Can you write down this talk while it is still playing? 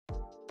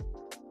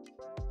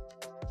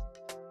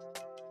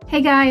Hey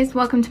guys,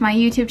 welcome to my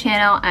YouTube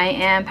channel. I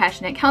am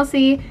PassioKnit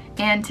Kelsie,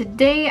 and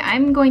today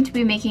I'm going to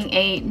be making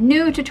a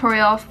new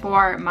tutorial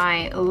for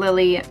my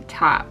Lilly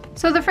top.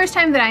 So the first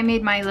time that I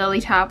made my Lilly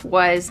top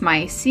was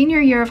my senior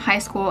year of high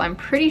school, I'm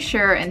pretty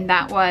sure, and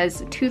that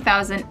was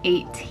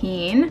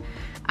 2018.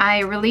 I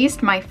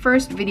released my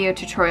first video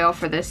tutorial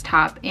for this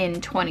top in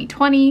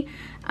 2020,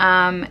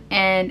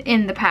 and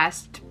in the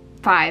past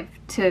 5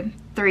 to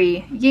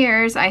 3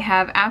 years, I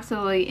have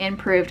absolutely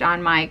improved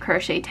on my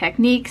crochet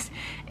techniques,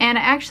 and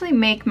I actually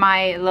make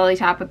my Lilly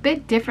top a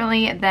bit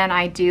differently than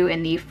I do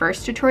in the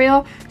first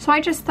tutorial. So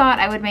I just thought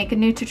I would make a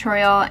new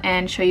tutorial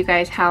and show you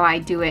guys how I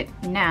do it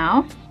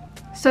now.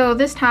 So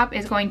this top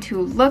is going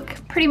to look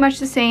pretty much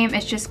the same.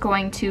 It's just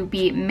going to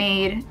be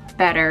made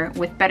better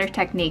with better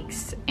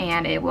techniques,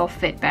 and it will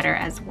fit better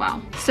as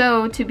well.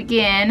 So to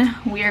begin,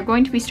 we are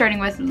going to be starting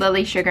with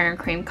Lilly Sugar and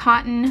Cream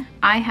Cotton.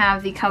 I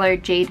have the color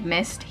Jade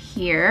Mist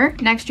here.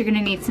 Next, you're going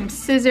to need some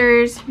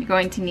scissors. You're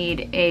going to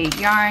need a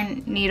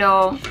yarn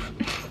needle,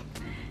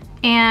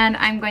 and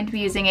I'm going to be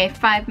using a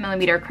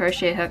 5mm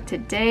crochet hook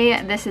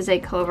today. This is a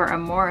Clover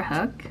Amore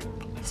hook.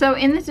 So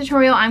in this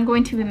tutorial, I'm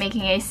going to be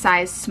making a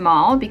size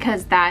small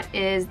because that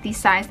is the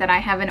size that I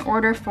have an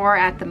order for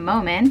at the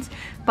moment.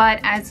 But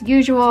as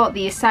usual,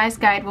 the size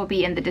guide will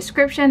be in the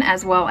description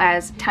as well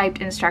as typed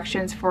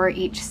instructions for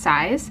each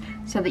size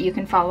so that you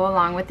can follow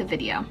along with the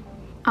video.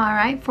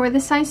 Alright, for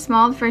the size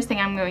small, the first thing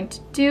I'm going to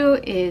do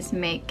is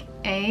make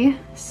a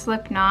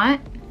slip knot,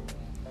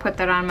 put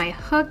that on my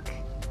hook,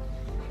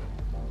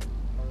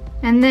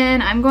 and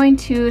then I'm going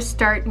to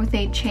start with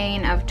a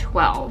chain of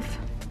 12.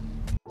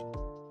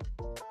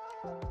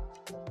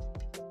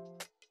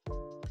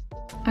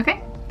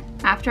 Okay,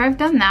 after I've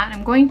done that,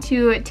 I'm going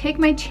to take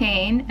my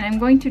chain and I'm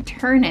going to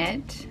turn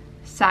it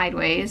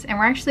sideways, and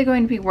we're actually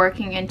going to be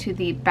working into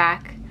the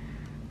back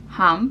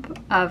hump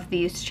of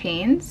these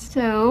chains.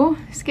 So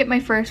skip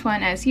my first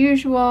one as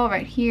usual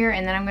right here,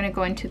 and then I'm going to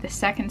go into the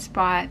second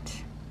spot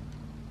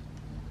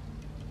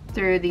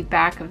through the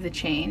back of the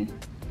chain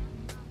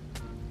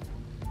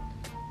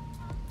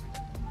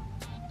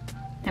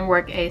and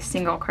work a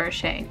single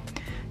crochet.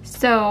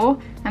 So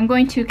I'm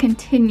going to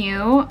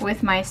continue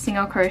with my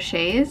single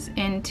crochets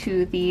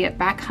into the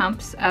back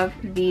humps of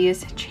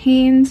these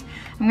chains.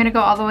 I'm going to go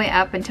all the way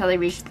up until I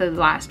reach the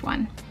last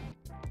one.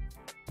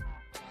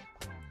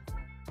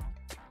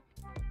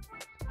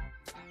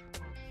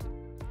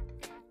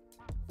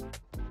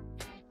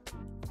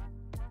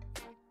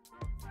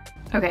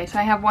 Okay, so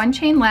I have one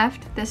chain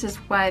left. This is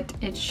what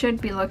it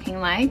should be looking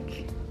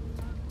like.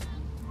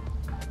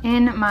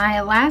 In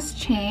my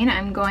last chain,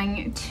 I'm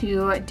going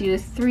to do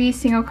 3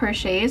 single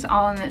crochets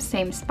all in the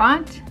same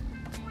spot. So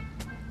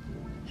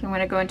I'm going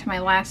to go into my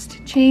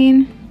last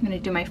chain. I'm going to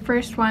do my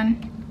first one.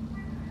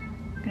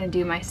 I'm going to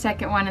do my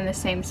second one in the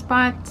same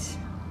spot.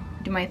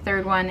 Do my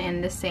third one in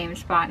the same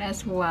spot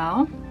as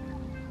well.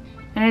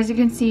 And as you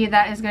can see,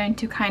 that is going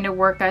to kind of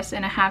work us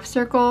in a half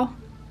circle.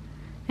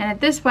 And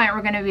at this point,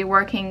 we're going to be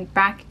working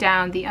back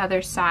down the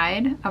other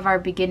side of our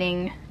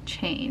beginning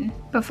chain.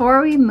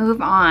 Before we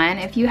move on,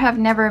 if you have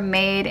never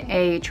made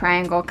a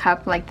triangle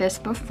cup like this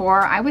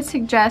before, I would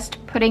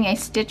suggest putting a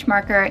stitch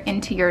marker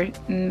into your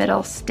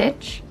middle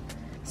stitch.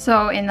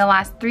 So in the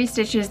last 3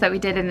 stitches that we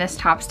did in this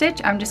top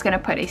stitch, I'm just going to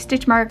put a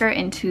stitch marker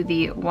into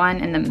the one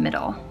in the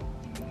middle.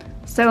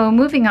 So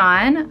moving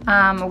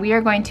on, we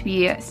are going to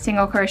be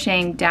single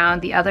crocheting down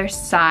the other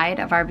side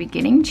of our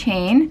beginning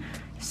chain.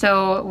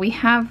 So we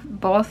have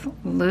both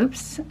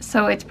loops,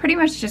 so it's pretty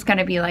much just going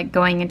to be like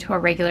going into a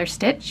regular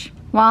stitch.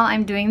 While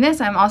I'm doing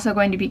this, I'm also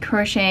going to be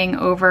crocheting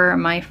over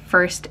my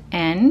first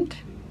end.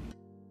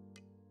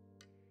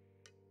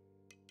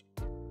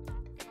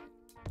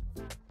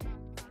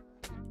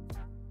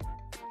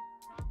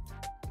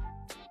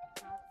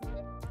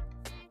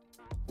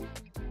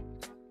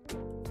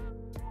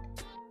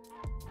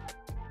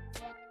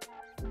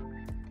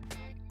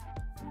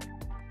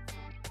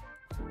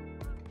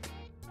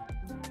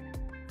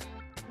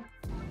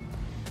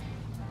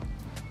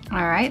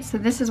 Alright, so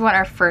this is what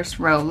our first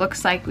row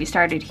looks like. We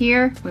started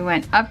here, we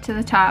went up to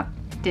the top,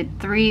 did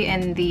 3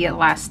 in the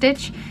last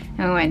stitch,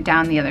 and we went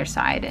down the other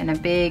side in a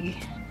big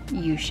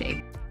U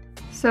shape.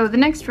 So the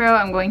next row,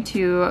 I'm going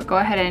to go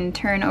ahead and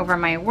turn over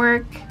my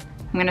work.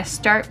 I'm going to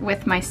start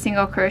with my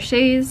single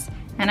crochets,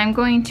 and I'm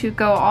going to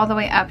go all the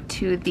way up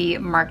to the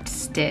marked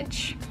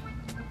stitch.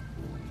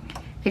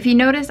 If you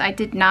notice, I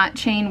did not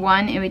chain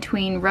 1 in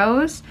between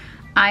rows.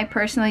 I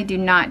personally do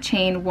not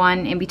chain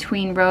 1 in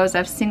between rows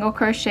of single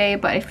crochet,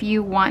 but if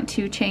you want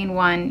to chain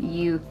 1,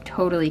 you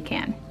totally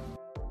can.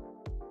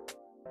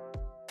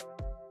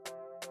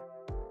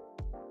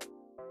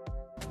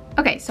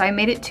 Okay, so I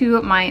made it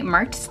to my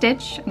marked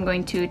stitch. I'm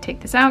going to take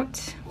this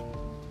out.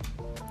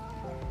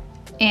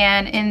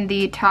 And in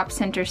the top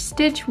center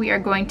stitch, we are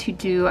going to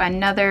do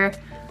another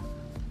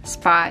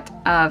spot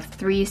of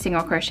 3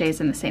 single crochets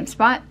in the same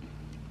spot.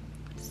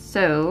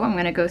 So I'm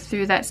going to go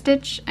through that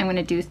stitch. I'm going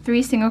to do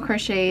 3 single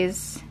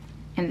crochets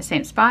in the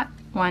same spot,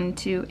 1,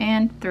 2,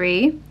 and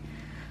 3.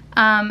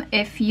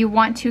 If you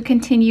want to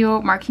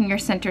continue marking your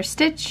center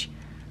stitch,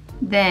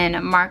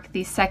 then mark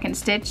the second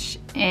stitch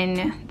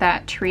in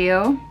that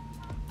trio.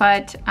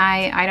 But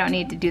I don't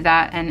need to do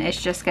that, and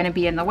it's just gonna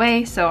be in the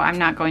way, so I'm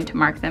not going to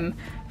mark them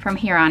from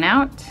here on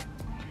out.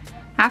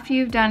 After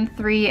you've done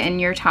 3 in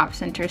your top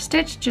center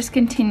stitch, just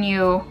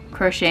continue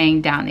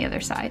crocheting down the other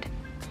side.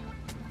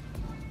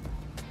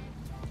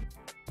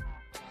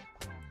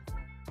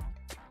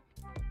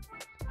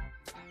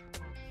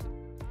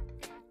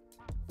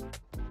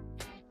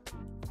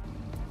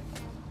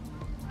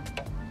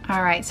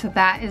 All right, so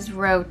that is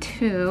row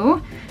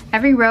 2.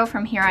 Every row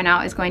from here on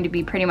out is going to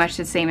be pretty much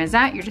the same as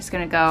that. You're just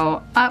gonna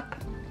go up,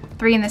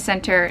 3 in the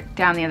center,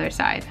 down the other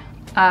side.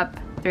 Up,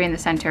 3 in the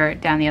center,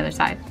 down the other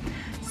side.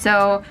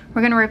 So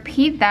we're gonna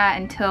repeat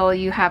that until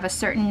you have a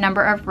certain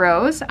number of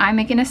rows. I'm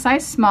making a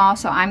size small,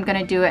 so I'm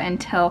gonna do it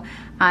until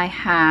I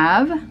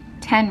have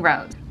 10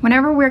 rows.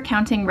 Whenever we're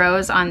counting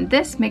rows on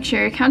this, make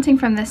sure you're counting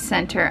from the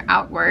center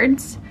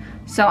outwards.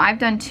 So I've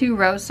done 2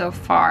 rows so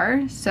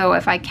far. So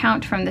if I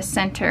count from the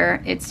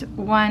center, it's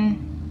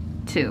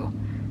 1, 2.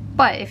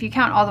 But if you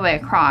count all the way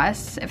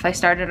across, if I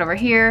started over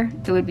here,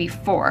 it would be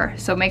 4.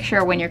 So make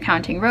sure when you're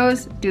counting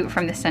rows, do it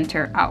from the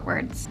center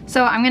outwards.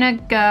 So I'm gonna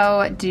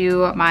go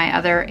do my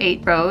other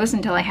 8 rows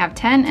until I have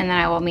 10, and then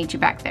I will meet you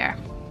back there.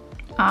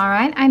 All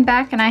right, I'm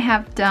back and I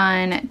have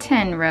done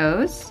 10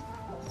 rows.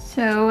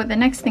 So the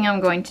next thing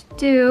I'm going to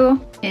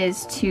do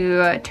is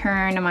to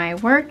turn my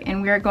work,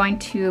 and we're going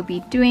to be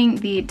doing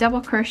the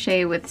double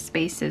crochet with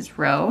spaces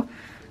row.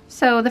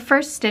 So the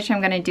first stitch I'm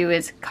going to do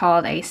is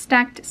called a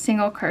stacked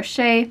single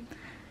crochet,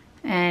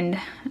 and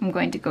I'm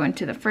going to go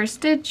into the first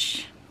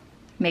stitch,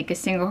 make a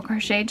single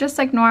crochet just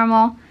like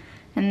normal,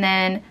 and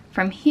then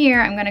from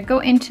here I'm going to go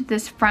into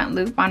this front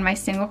loop on my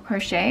single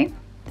crochet,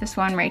 this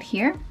one right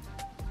here.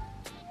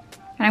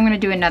 And I'm going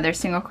to do another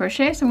single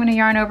crochet, so I'm going to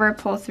yarn over,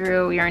 pull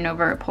through, yarn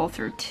over, pull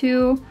through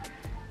 2,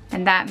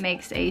 and that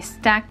makes a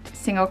stacked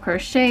single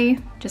crochet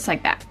just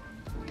like that.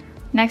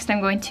 Next I'm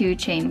going to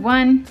chain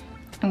 1,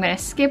 I'm going to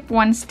skip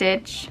 1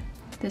 stitch,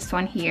 this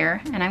one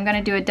here, and I'm going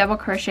to do a double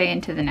crochet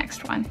into the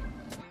next one.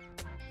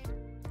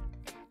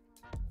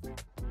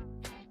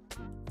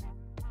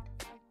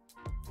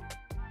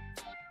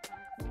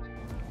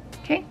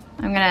 Okay,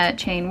 I'm going to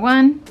chain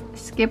 1,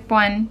 skip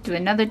 1, do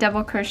another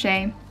double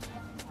crochet.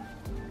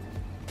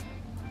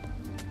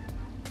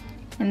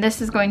 And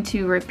this is going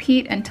to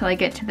repeat until I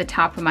get to the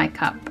top of my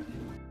cup.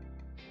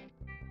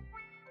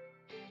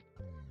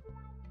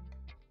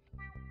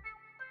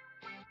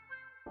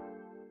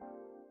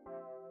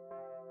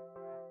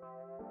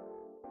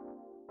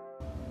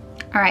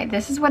 All right,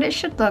 this is what it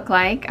should look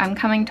like. I'm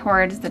coming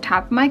towards the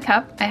top of my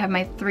cup. I have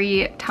my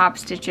 3 top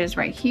stitches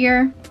right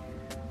here.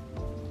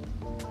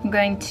 I'm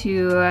going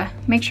to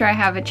make sure I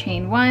have a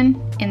chain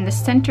 1. In the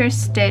center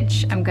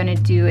stitch, I'm going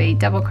to do a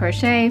double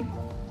crochet.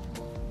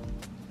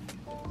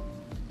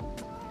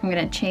 I'm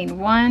going to chain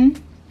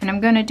 1, and I'm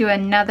going to do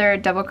another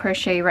double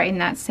crochet right in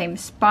that same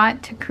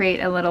spot to create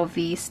a little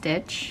V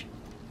stitch.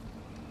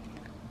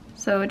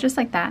 So just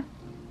like that.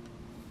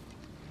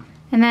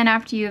 And then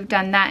after you've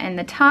done that in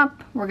the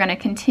top, we're going to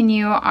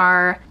continue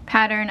our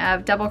pattern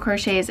of double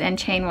crochets and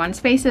chain 1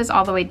 spaces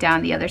all the way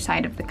down the other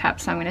side of the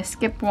cup. So I'm going to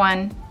skip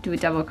 1, do a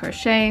double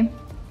crochet,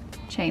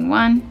 chain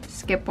 1,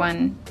 skip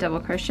 1, double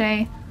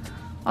crochet,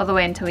 all the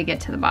way until we get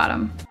to the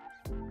bottom.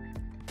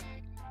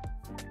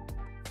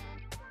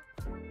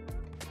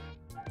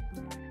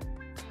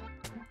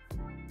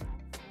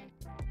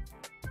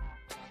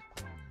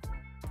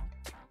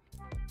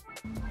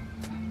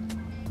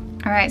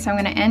 All right, so I'm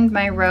going to end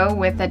my row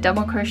with a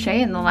double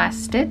crochet in the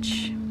last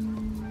stitch.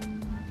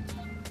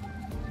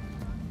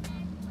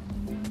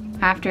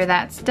 After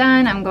that's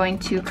done, I'm going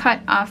to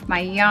cut off my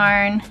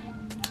yarn.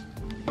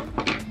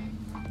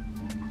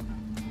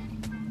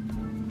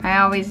 I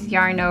always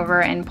yarn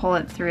over and pull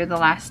it through the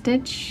last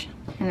stitch.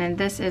 And then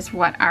this is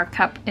what our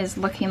cup is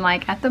looking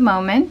like at the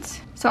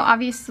moment. So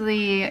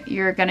obviously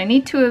you're gonna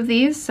need 2 of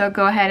these, so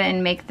go ahead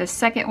and make the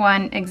second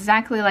one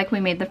exactly like we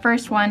made the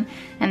first one,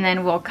 and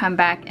then we'll come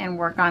back and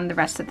work on the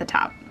rest of the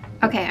top.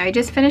 Okay, I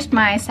just finished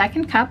my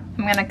second cup.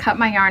 I'm gonna cut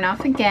my yarn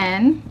off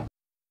again.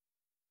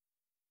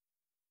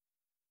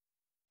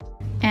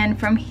 And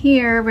from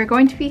here, we're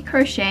going to be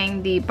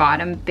crocheting the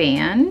bottom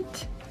band.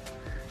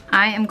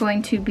 I am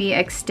going to be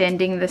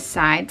extending the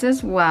sides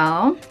as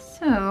well.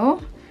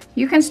 So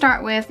you can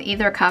start with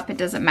either cup, it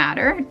doesn't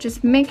matter.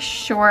 Just make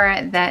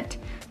sure that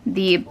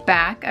the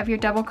back of your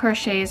double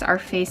crochets are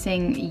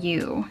facing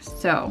you.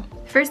 So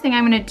first thing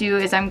I'm going to do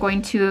is I'm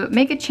going to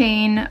make a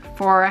chain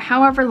for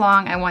however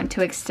long I want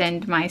to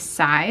extend my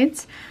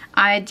sides.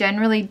 I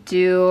generally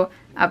do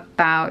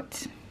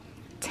about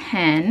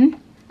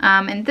 10.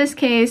 In this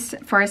case,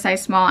 for a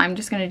size small, I'm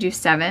just going to do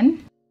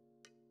 7.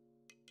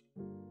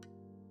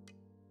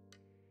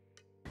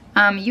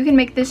 You can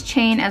make this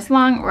chain as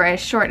long or as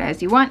short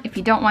as you want. If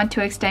you don't want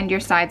to extend your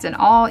sides at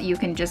all, you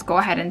can just go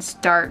ahead and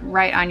start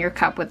right on your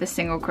cup with a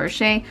single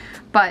crochet.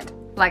 But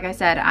like I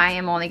said, I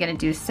am only going to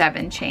do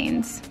 7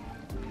 chains.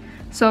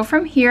 So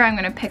from here, I'm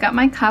going to pick up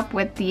my cup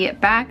with the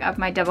back of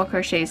my double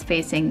crochets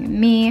facing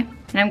me.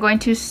 And I'm going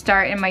to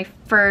start in my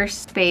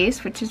first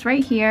space, which is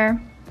right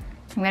here.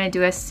 I'm going to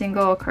do a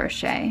single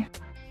crochet.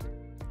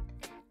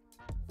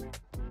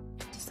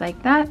 Just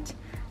like that.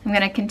 I'm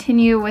going to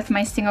continue with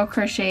my single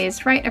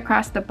crochets right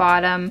across the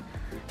bottom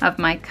of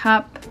my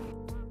cup.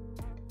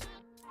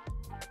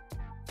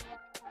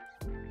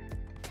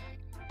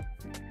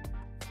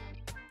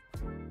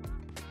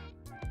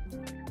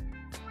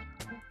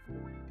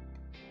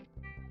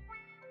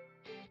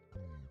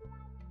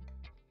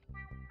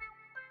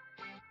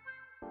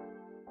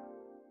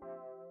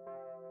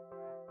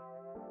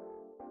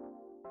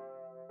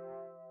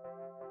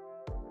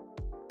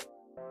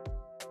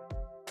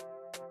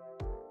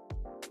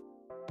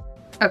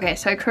 Okay,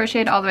 so I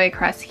crocheted all the way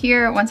across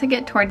here. Once I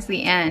get towards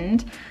the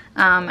end,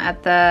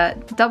 at the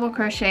double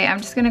crochet, I'm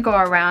just gonna go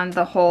around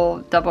the whole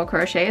double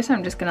crochet. So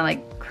I'm just gonna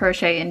like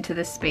crochet into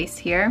this space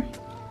here.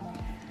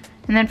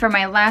 And then for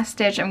my last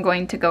stitch, I'm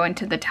going to go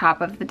into the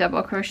top of the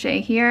double crochet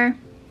here.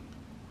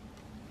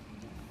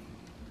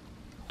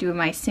 Do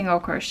my single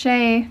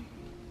crochet.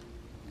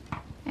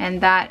 And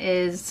that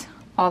is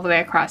all the way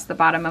across the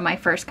bottom of my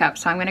first cup.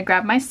 So I'm gonna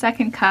grab my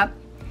second cup.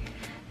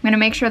 I'm going to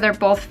make sure they're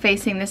both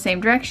facing the same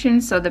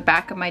direction so the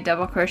back of my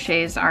double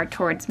crochets are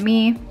towards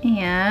me,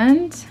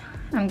 and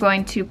I'm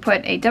going to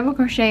put a double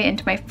crochet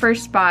into my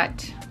first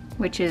spot,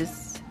 which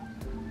is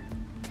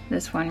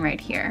this one right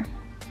here.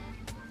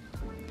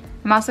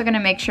 I'm also going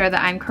to make sure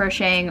that I'm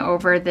crocheting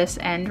over this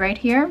end right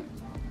here.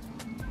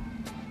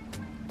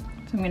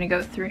 So I'm going to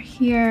go through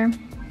here.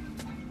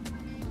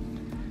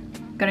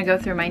 I'm going to go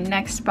through my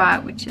next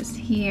spot, which is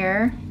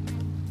here.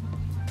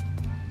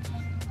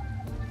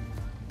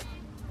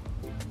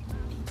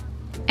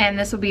 And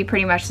this will be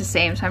pretty much the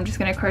same, so I'm just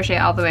going to crochet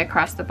all the way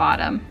across the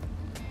bottom.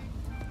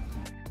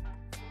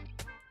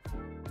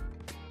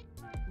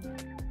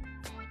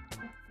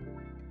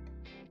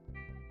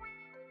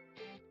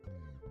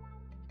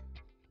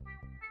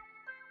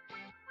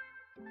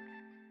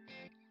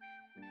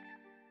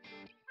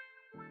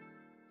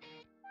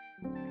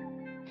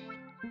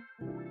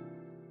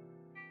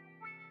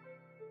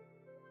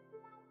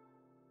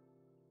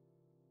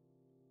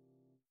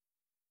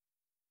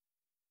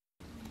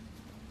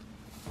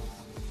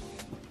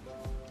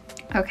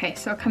 Okay,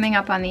 so coming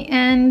up on the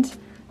end,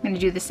 I'm going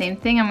to do the same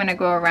thing. I'm going to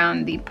go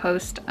around the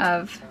post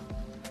of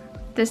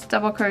this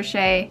double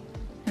crochet,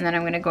 and then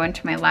I'm going to go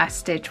into my last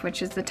stitch,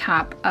 which is the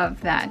top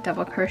of that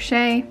double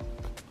crochet.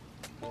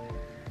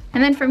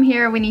 And then from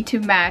here, we need to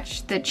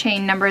match the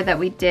chain number that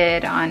we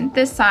did on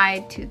this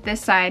side to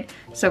this side.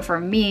 So for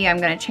me, I'm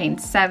going to chain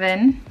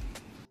 7.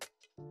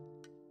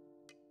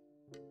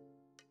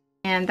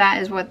 And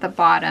that is what the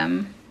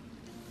bottom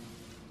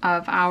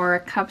of our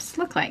cups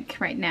look like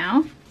right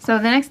now. So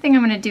the next thing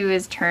I'm going to do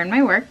is turn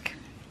my work.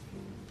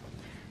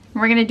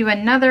 We're going to do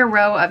another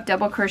row of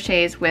double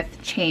crochets with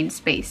chain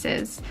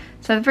spaces.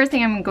 So the first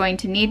thing I'm going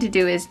to need to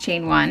do is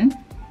chain 1.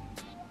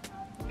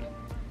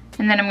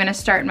 And then I'm going to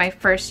start my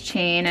first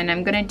chain, and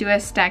I'm going to do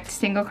a stacked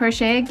single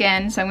crochet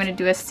again. So I'm going to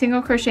do a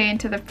single crochet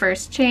into the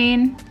first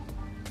chain.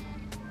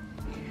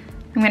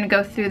 I'm going to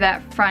go through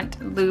that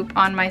front loop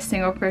on my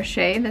single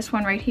crochet, this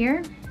one right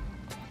here.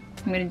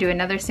 I'm going to do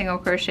another single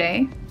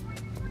crochet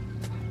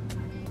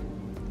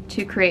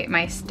to create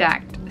my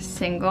stacked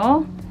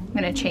single. I'm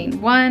going to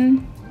chain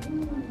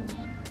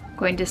 1,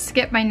 going to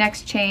skip my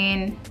next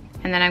chain,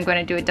 and then I'm going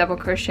to do a double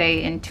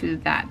crochet into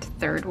that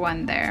third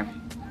one there.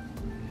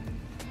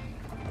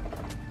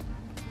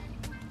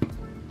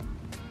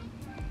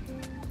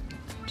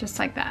 Just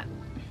like that.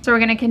 So we're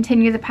going to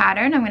continue the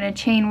pattern. I'm going to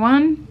chain 1,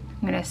 I'm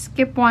going to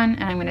skip 1,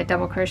 and I'm going to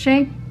double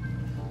crochet.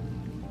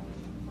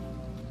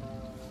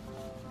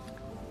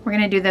 We're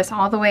going to do this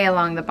all the way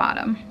along the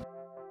bottom.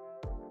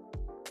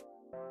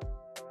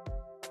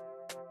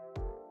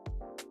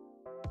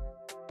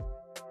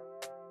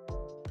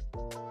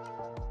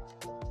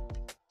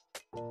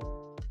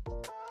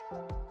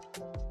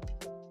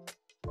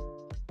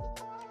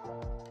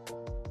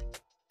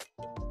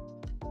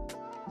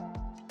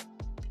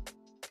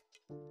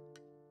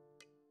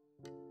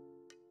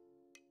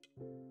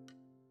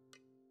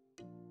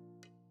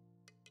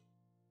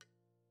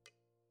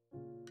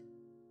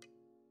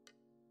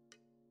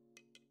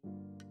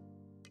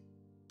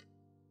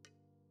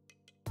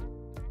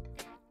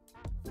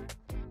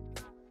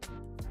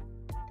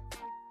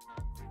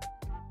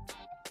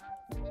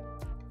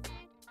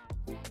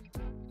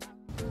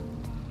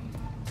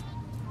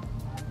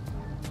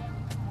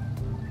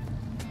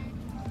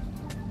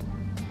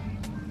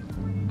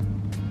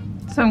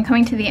 So I'm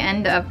coming to the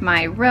end of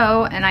my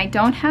row, and I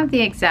don't have the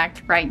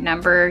exact right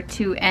number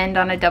to end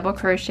on a double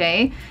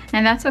crochet,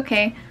 and that's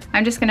okay.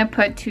 I'm just gonna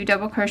put 2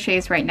 double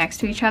crochets right next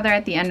to each other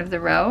at the end of the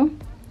row.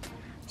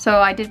 So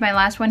I did my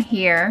last one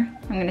here.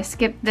 I'm gonna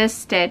skip this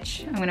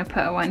stitch. I'm gonna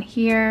put one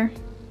here.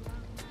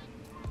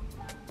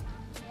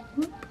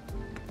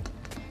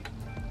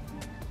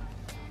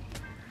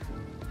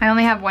 I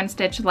only have 1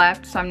 stitch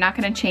left, so I'm not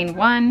gonna chain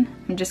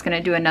 1. I'm just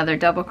gonna do another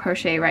double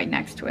crochet right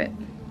next to it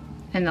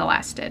in the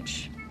last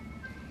stitch.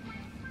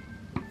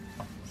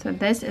 So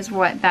this is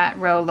what that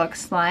row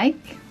looks like.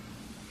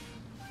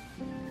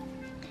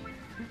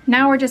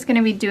 Now we're just going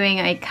to be doing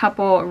a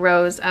couple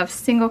rows of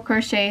single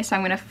crochet. So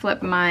I'm going to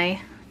flip my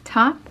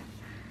top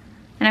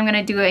and I'm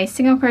going to do a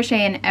single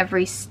crochet in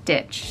every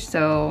stitch.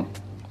 So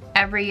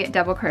every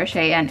double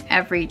crochet and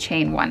every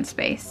chain one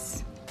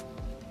space.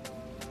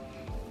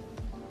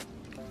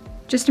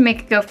 Just to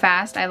make it go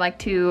fast, I like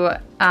to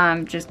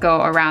just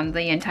go around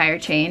the entire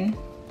chain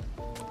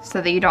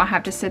so that you don't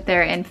have to sit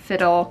there and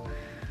fiddle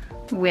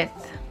with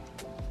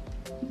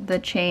the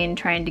chain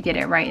trying to get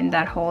it right in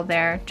that hole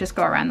there. Just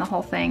go around the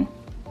whole thing.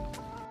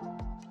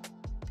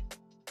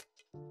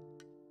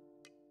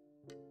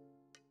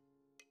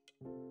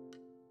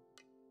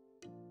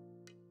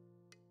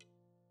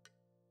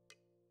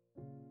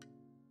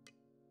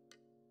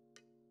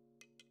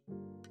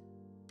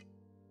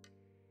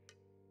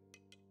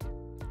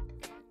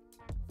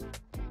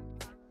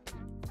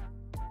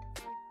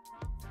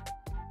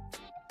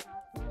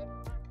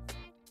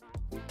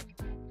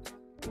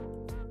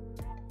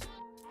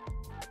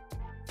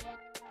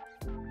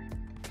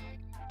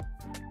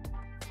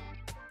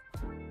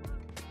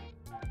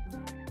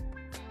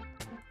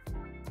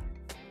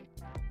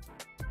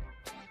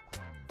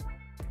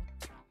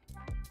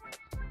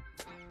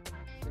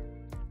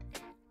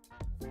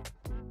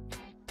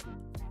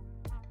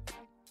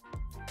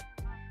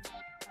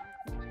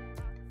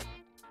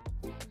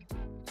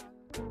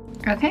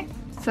 Okay,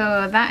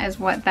 so that is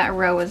what that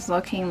row is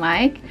looking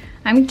like.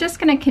 I'm just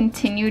going to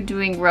continue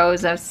doing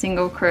rows of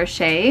single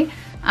crochet.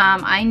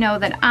 I know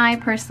that I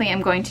personally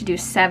am going to do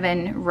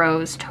 7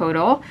 rows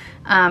total,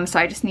 so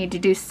I just need to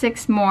do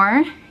 6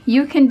 more.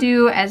 You can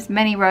do as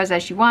many rows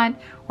as you want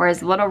or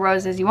as little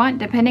rows as you want,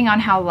 depending on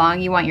how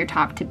long you want your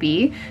top to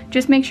be.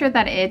 Just make sure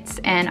that it's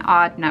an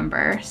odd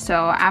number. So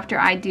after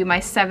I do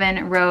my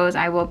 7 rows,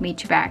 I will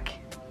meet you back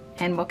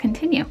and we'll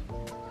continue.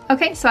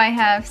 Okay, so I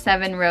have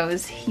 7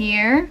 rows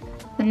here.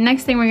 The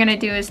next thing we're going to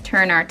do is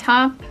turn our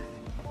top.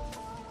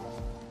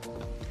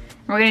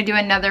 We're going to do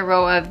another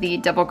row of the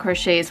double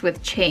crochets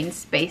with chain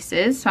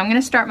spaces. So I'm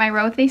going to start my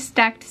row with a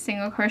stacked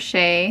single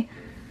crochet,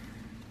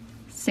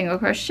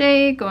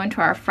 go into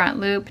our front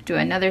loop, do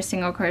another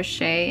single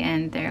crochet,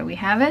 and there we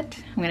have it.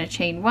 I'm going to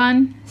chain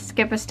 1,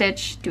 skip a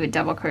stitch, do a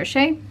double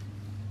crochet,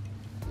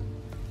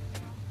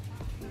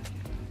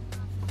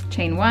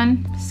 chain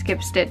 1,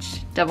 skip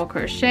stitch, double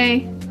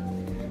crochet,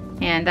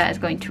 and that is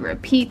going to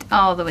repeat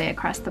all the way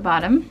across the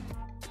bottom.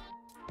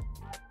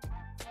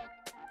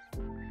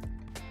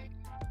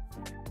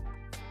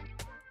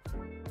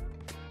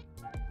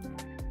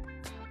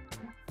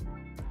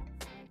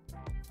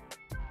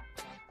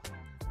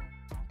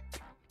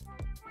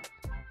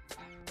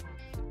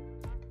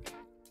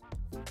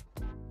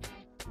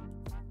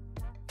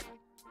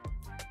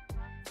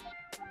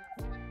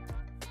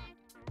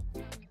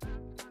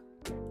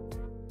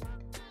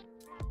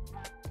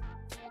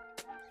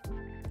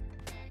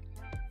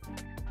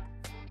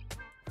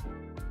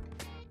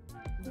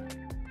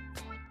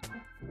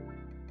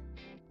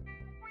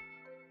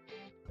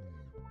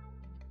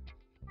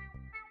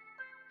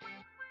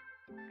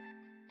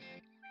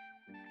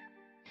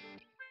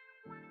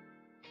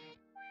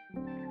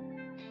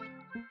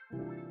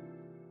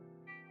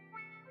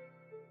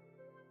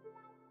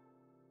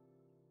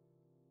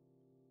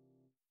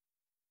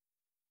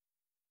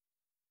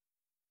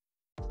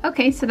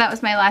 Okay, so that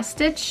was my last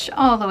stitch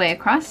all the way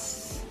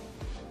across.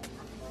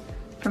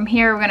 From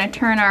here, we're going to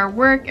turn our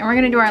work and we're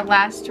going to do our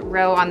last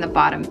row on the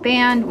bottom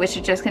band, which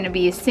is just going to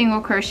be a single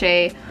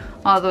crochet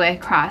all the way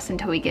across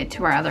until we get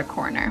to our other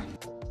corner.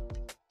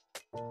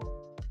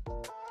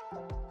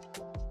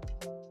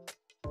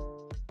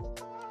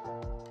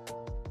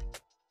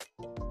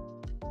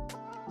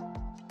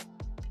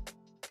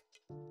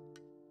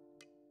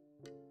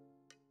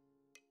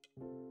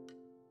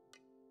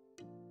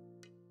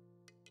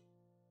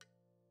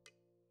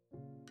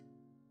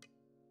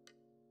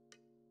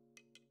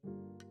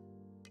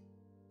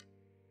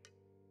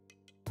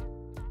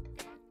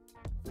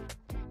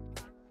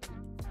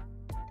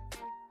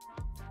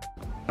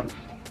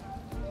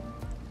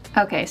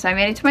 Okay, so I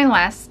made it to my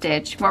last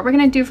stitch. What we're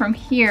going to do from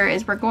here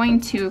is we're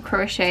going to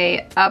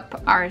crochet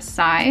up our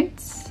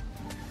sides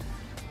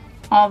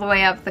all the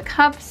way up the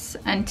cups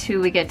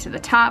until we get to the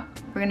top.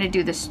 We're going to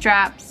do the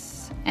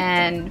straps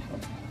and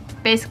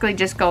basically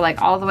just go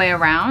like all the way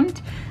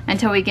around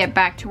until we get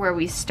back to where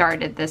we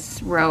started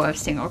this row of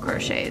single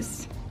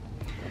crochets.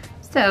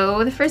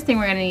 So the first thing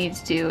we're going to need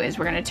to do is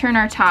we're going to turn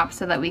our top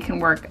so that we can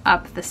work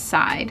up the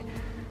side.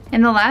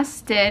 In the last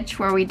stitch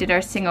where we did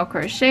our single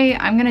crochet,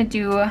 I'm going to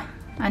do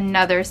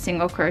another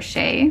single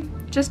crochet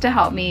just to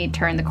help me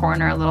turn the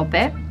corner a little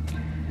bit,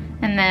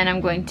 and then I'm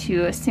going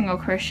to single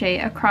crochet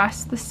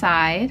across the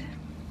side.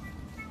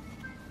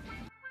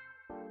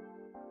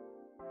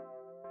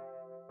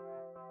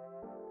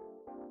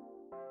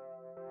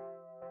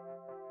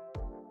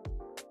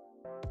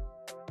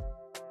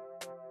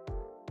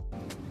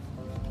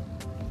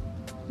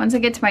 Once I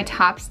get to my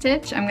top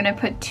stitch, I'm going to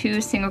put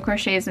 2 single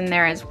crochets in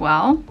there as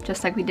well,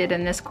 just like we did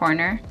in this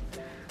corner.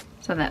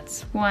 So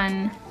that's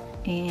 1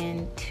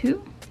 and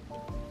 2.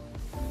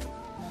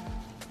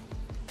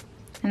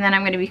 And then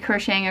I'm going to be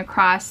crocheting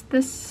across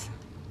this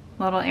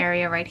little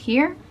area right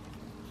here.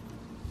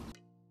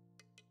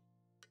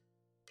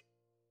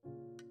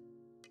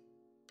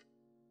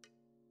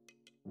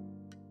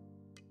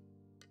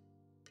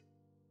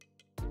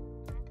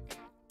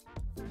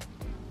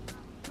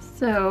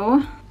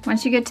 So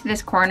once you get to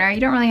this corner, you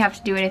don't really have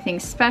to do anything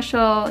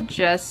special,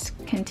 just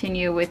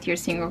continue with your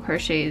single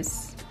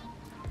crochets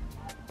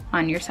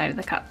on your side of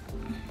the cup.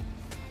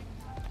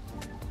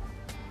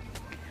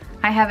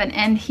 I have an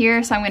end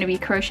here, so I'm going to be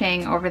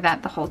crocheting over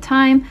that the whole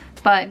time,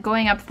 but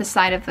going up the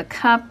side of the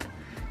cup,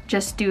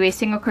 just do a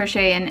single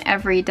crochet in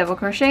every double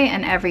crochet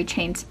and every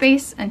chain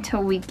space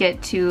until we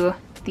get to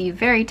the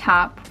very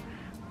top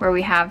where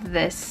we have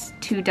this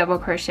 2 double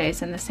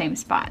crochets in the same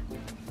spot.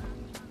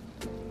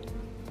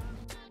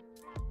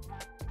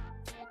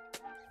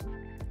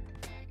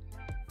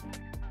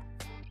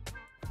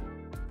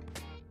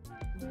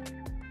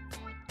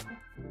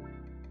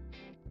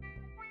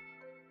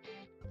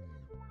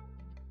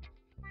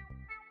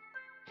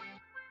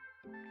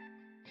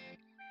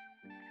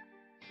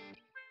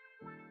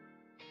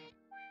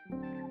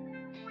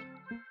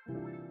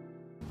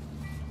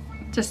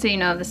 Just so you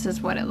know, this is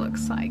what it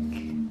looks like.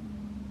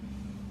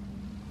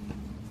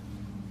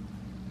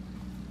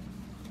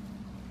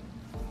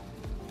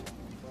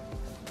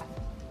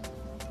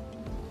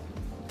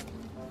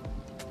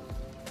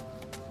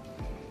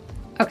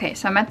 Okay,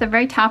 so I'm at the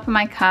very top of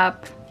my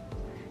cup,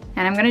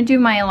 and I'm gonna do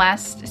my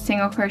last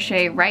single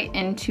crochet right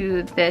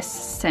into this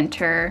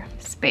center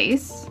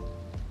space.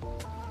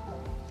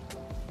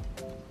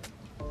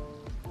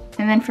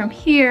 And then from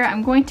here,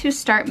 I'm going to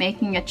start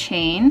making a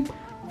chain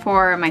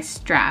for my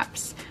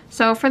straps.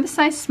 So for the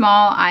size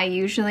small, I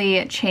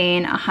usually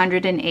chain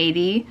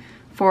 180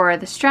 for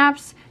the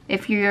straps.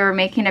 If you're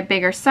making a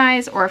bigger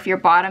size, or if your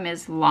bottom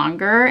is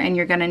longer and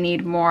you're gonna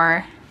need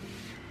more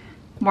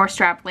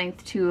strap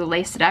length to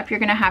lace it up,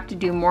 you're gonna have to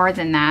do more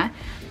than that.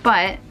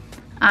 But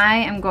I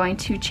am going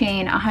to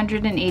chain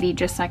 180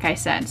 just like I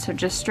said. So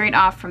just straight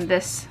off from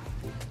this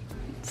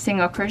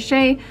single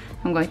crochet,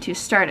 I'm going to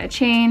start a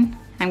chain.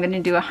 I'm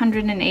gonna do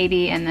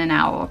 180 and then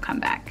I will come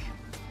back.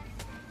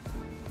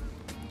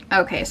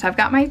 Okay, so I've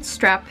got my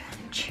strap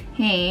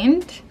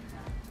chained.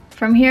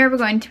 From here, we're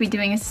going to be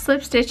doing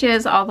slip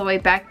stitches all the way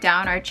back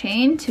down our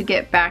chain to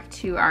get back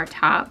to our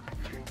top.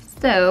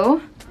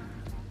 So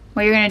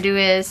what you're gonna do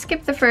is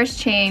skip the first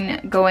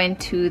chain, go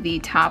into the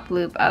top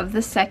loop of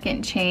the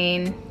second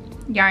chain,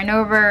 yarn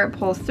over,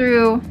 pull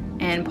through,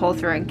 and pull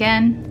through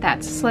again.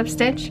 That's a slip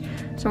stitch.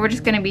 So we're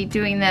just gonna be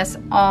doing this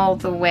all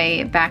the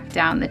way back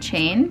down the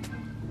chain.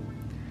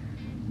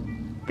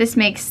 This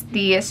makes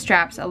the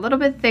straps a little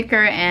bit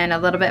thicker and a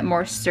little bit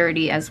more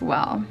sturdy as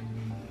well.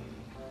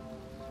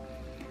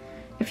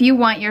 If you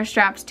want your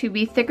straps to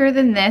be thicker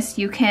than this,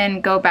 you can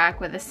go back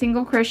with a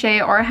single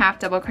crochet or a half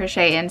double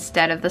crochet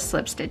instead of the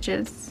slip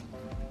stitches.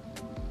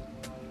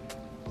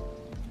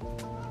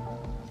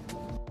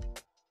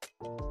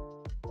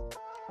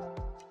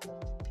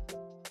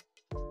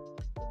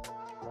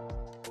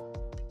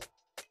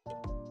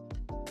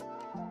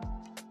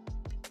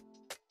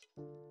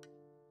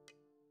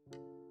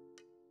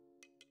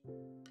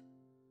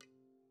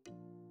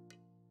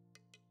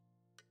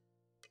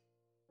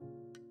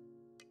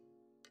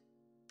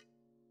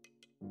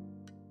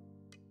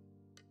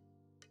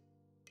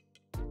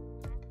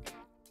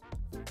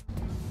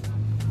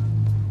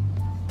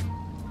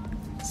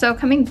 So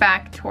coming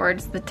back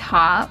towards the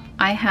top,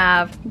 I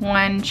have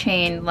 1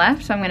 chain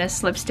left, so I'm gonna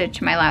slip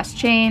stitch my last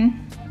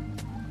chain.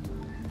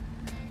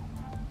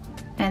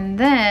 And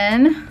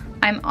then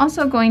I'm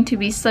also going to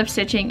be slip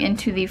stitching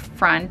into the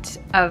front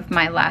of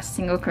my last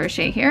single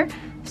crochet here.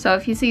 So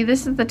if you see,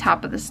 this is the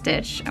top of the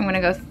stitch. I'm gonna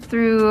go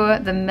through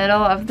the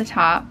middle of the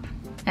top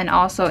and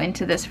also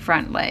into this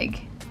front leg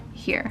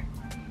here,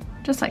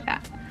 just like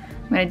that.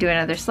 I'm gonna do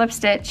another slip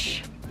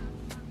stitch,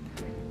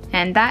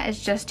 and that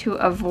is just to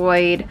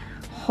avoid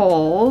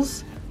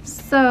holes.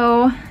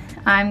 So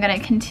I'm gonna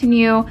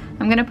continue.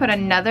 I'm gonna put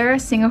another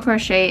single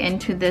crochet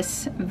into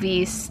this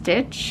V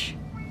stitch,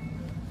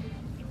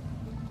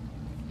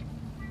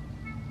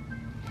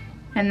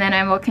 and then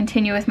I will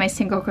continue with my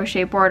single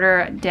crochet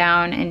border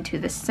down into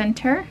the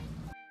center.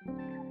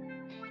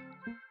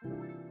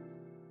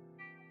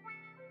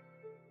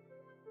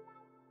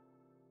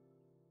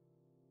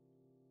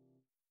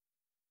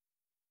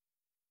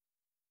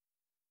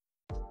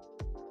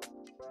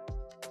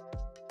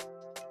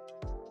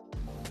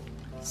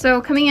 So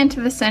coming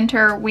into the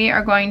center, we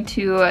are going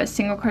to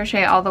single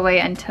crochet all the way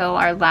until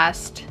our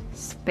last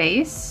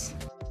space.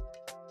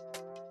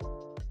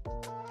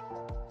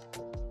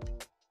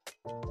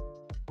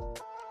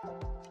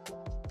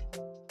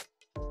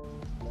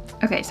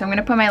 Okay, so I'm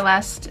gonna put my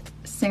last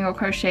single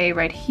crochet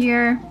right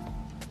here.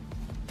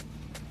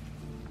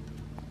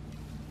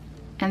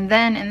 And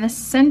then in the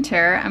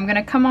center, I'm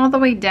gonna come all the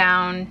way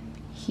down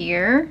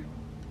here.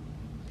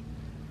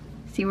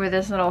 See where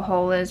this little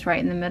hole is right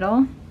in the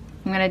middle?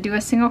 I'm gonna do a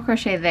single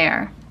crochet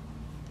there.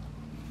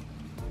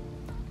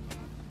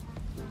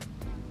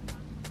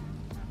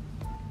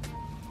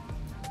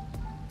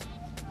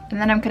 And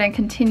then I'm gonna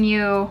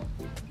continue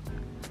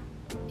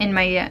in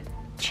my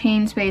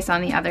chain space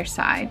on the other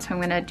side. So I'm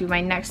gonna do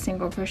my next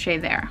single crochet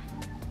there.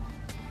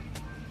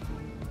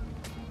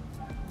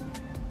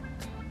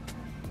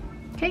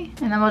 Okay,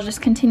 and then we'll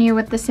just continue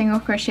with the single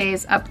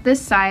crochets up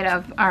this side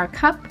of our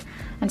cup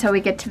until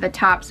we get to the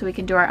top so we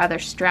can do our other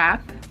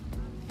strap.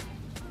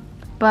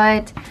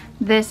 But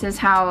this is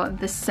how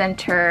the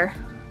center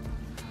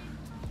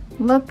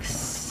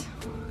looks.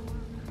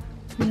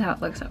 This is how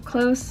it looks up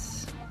close.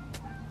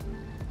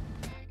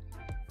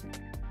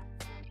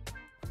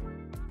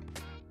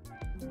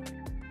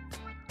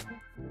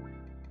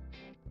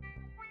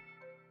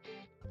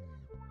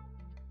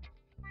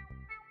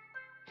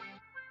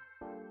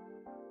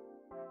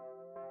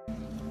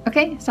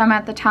 Okay, so I'm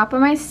at the top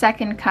of my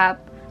second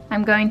cup.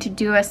 I'm going to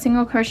do a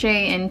single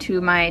crochet into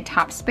my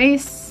top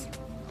space.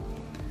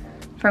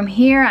 From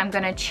here, I'm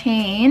gonna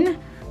chain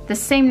the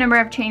same number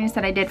of chains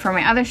that I did for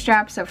my other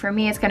strap. So for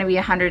me, it's gonna be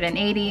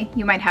 180.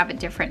 You might have a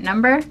different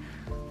number.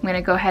 I'm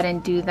gonna go ahead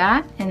and do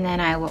that, and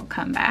then I will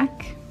come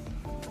back.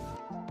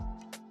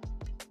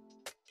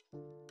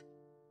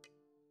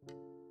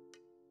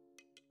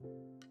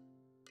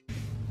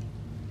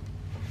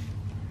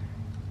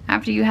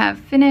 After you have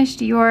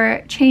finished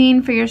your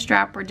chain for your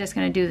strap, we're just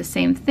gonna do the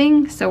same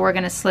thing. So we're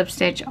gonna slip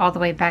stitch all the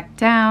way back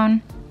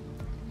down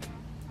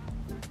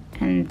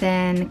and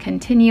then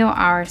continue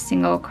our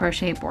single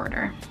crochet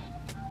border.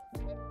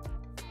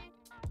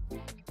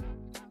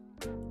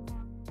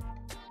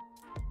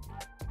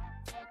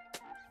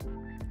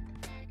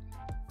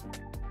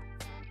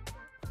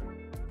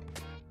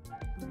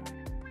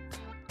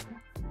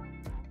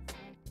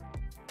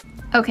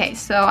 Okay,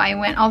 so I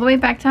went all the way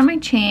back down my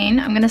chain.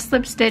 I'm gonna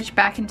slip stitch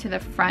back into the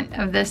front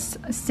of this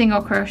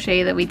single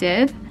crochet that we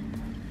did.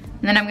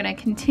 And then I'm gonna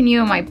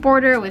continue my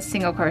border with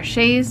single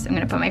crochets. I'm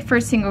gonna put my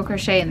first single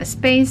crochet in the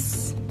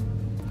space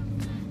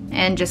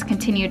and just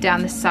continue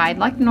down the side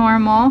like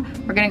normal.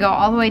 We're gonna go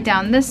all the way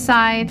down this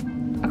side,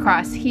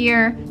 across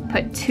here,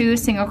 put 2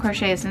 single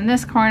crochets in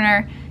this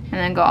corner, and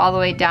then go all the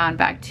way down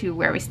back to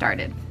where we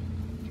started.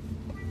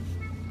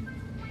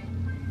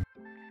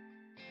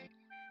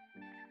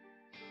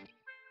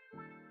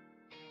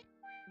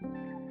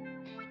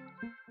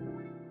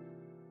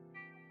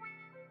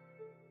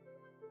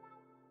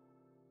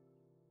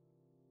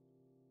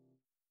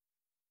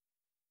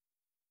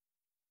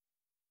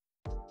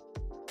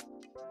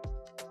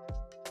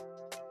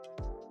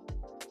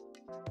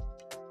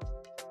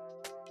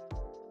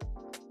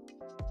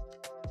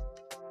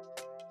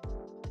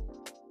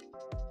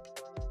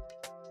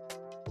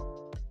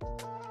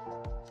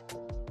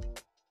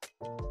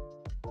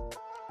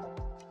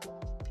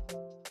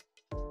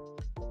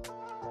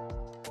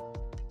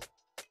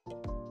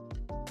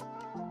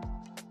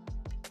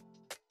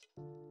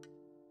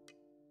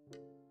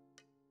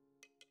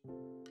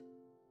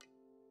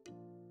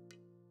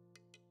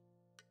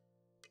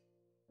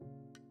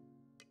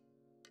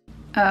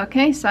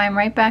 Okay, so I'm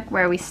right back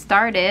where we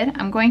started.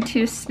 I'm going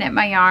to snip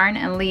my yarn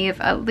and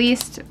leave at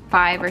least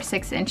 5 or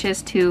 6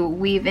 inches to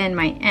weave in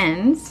my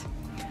ends.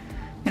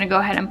 I'm gonna go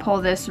ahead and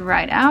pull this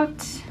right out,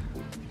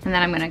 and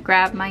then I'm gonna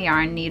grab my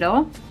yarn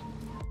needle.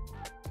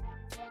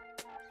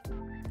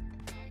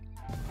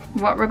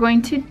 What we're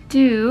going to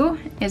do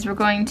is we're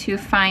going to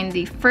find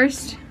the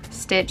first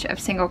stitch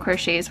of single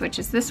crochets, which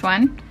is this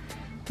one.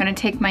 I'm gonna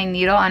take my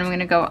needle and I'm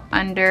gonna go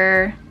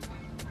under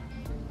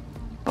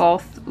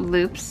both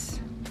loops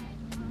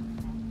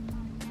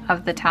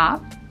of the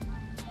top,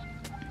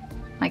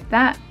 like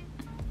that.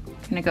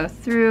 I'm gonna go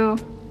through,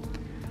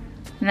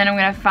 and then I'm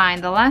gonna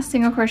find the last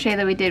single crochet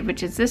that we did,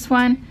 which is this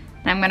one,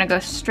 and I'm gonna go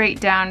straight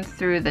down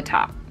through the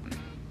top.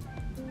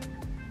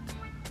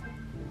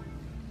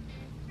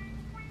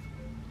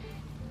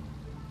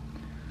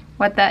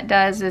 What that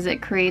does is it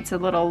creates a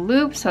little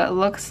loop, so it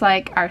looks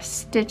like our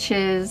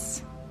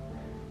stitches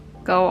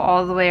go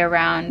all the way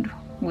around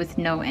with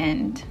no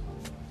end.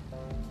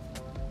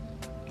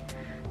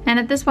 And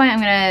at this point, I'm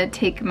gonna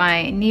take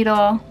my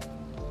needle,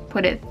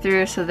 put it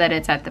through so that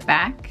it's at the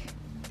back.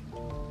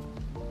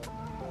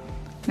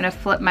 I'm gonna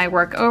flip my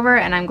work over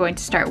and I'm going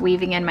to start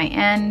weaving in my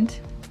end.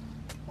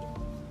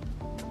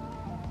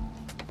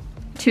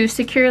 To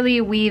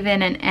securely weave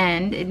in an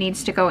end, it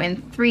needs to go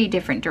in 3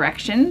 different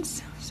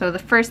directions. So the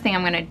first thing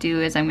I'm gonna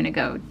do is I'm gonna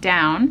go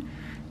down.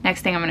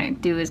 Next thing I'm gonna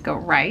do is go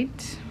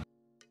right.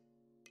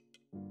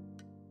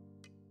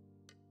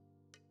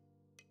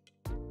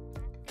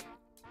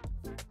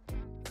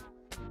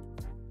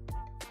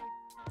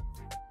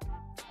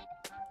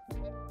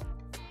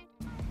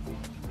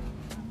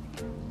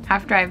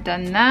 After I've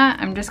done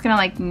that, I'm just gonna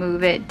like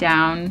move it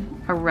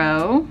down a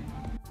row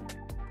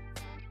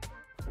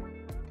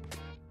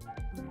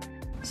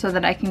so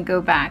that I can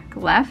go back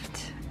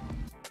left.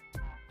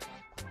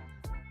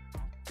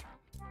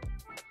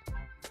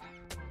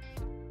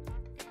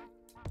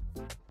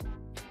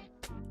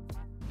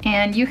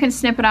 And you can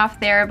snip it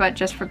off there, but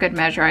just for good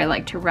measure, I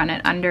like to run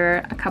it under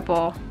a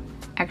couple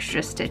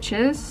extra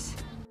stitches.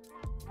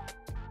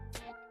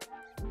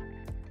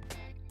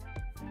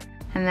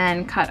 And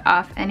then cut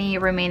off any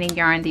remaining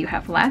yarn that you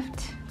have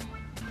left.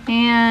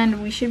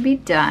 And we should be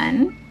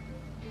done.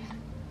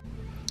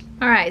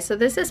 Alright, so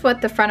this is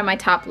what the front of my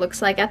top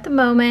looks like at the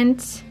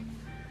moment.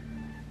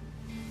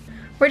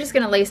 We're just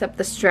gonna lace up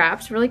the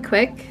straps really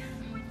quick.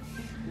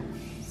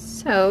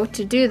 So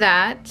to do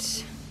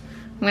that,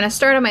 I'm gonna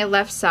start on my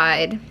left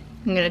side.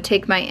 I'm gonna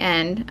take my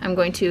end, I'm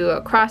going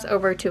to cross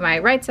over to my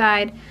right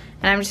side,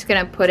 and I'm just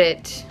gonna put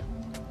it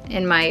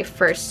in my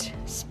first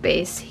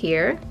space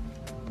here.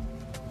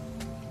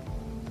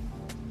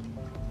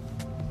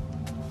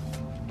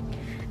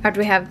 After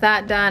we have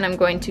that done, I'm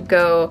going to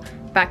go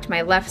back to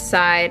my left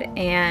side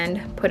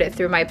and put it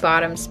through my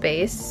bottom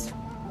space.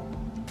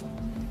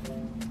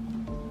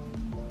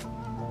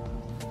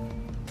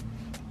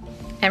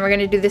 And we're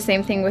going to do the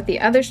same thing with the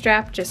other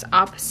strap, just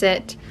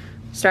opposite.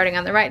 Starting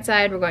on the right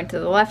side, we're going to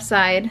the left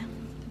side,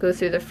 go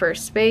through the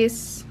first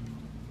space.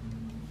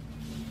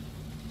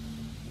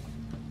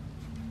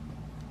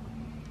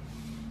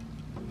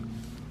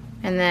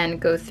 And then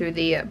go through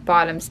the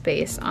bottom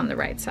space on the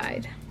right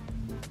side.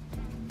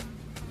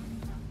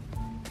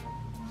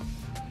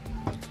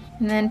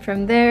 And then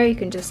from there, you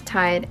can just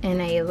tie it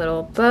in a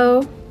little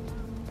bow.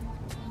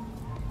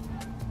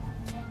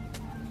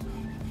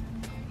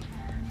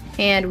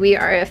 And we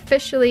are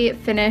officially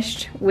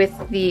finished with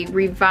the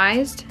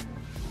revised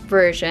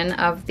version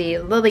of the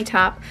Lilly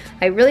top.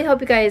 I really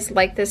hope you guys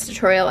liked this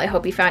tutorial. I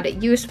hope you found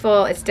it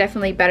useful. It's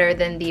definitely better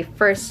than the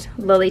first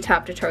Lilly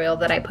top tutorial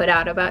that I put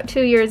out about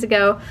 2 years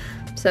ago.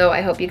 So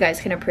I hope you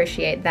guys can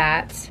appreciate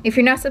that. If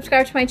you're not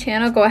subscribed to my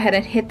channel, go ahead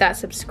and hit that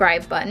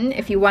subscribe button.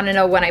 If you want to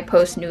know when I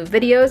post new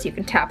videos, you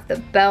can tap the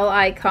bell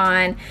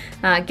icon.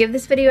 Give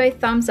this video a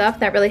thumbs up.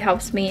 That really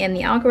helps me in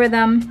the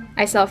algorithm.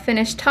 I sell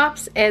finished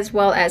tops as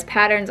well as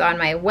patterns on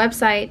my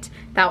website.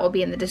 That will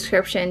be in the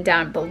description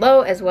down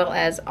below, as well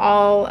as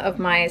all of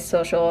my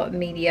social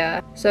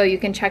media. So you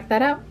can check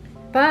that out.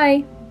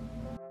 Bye!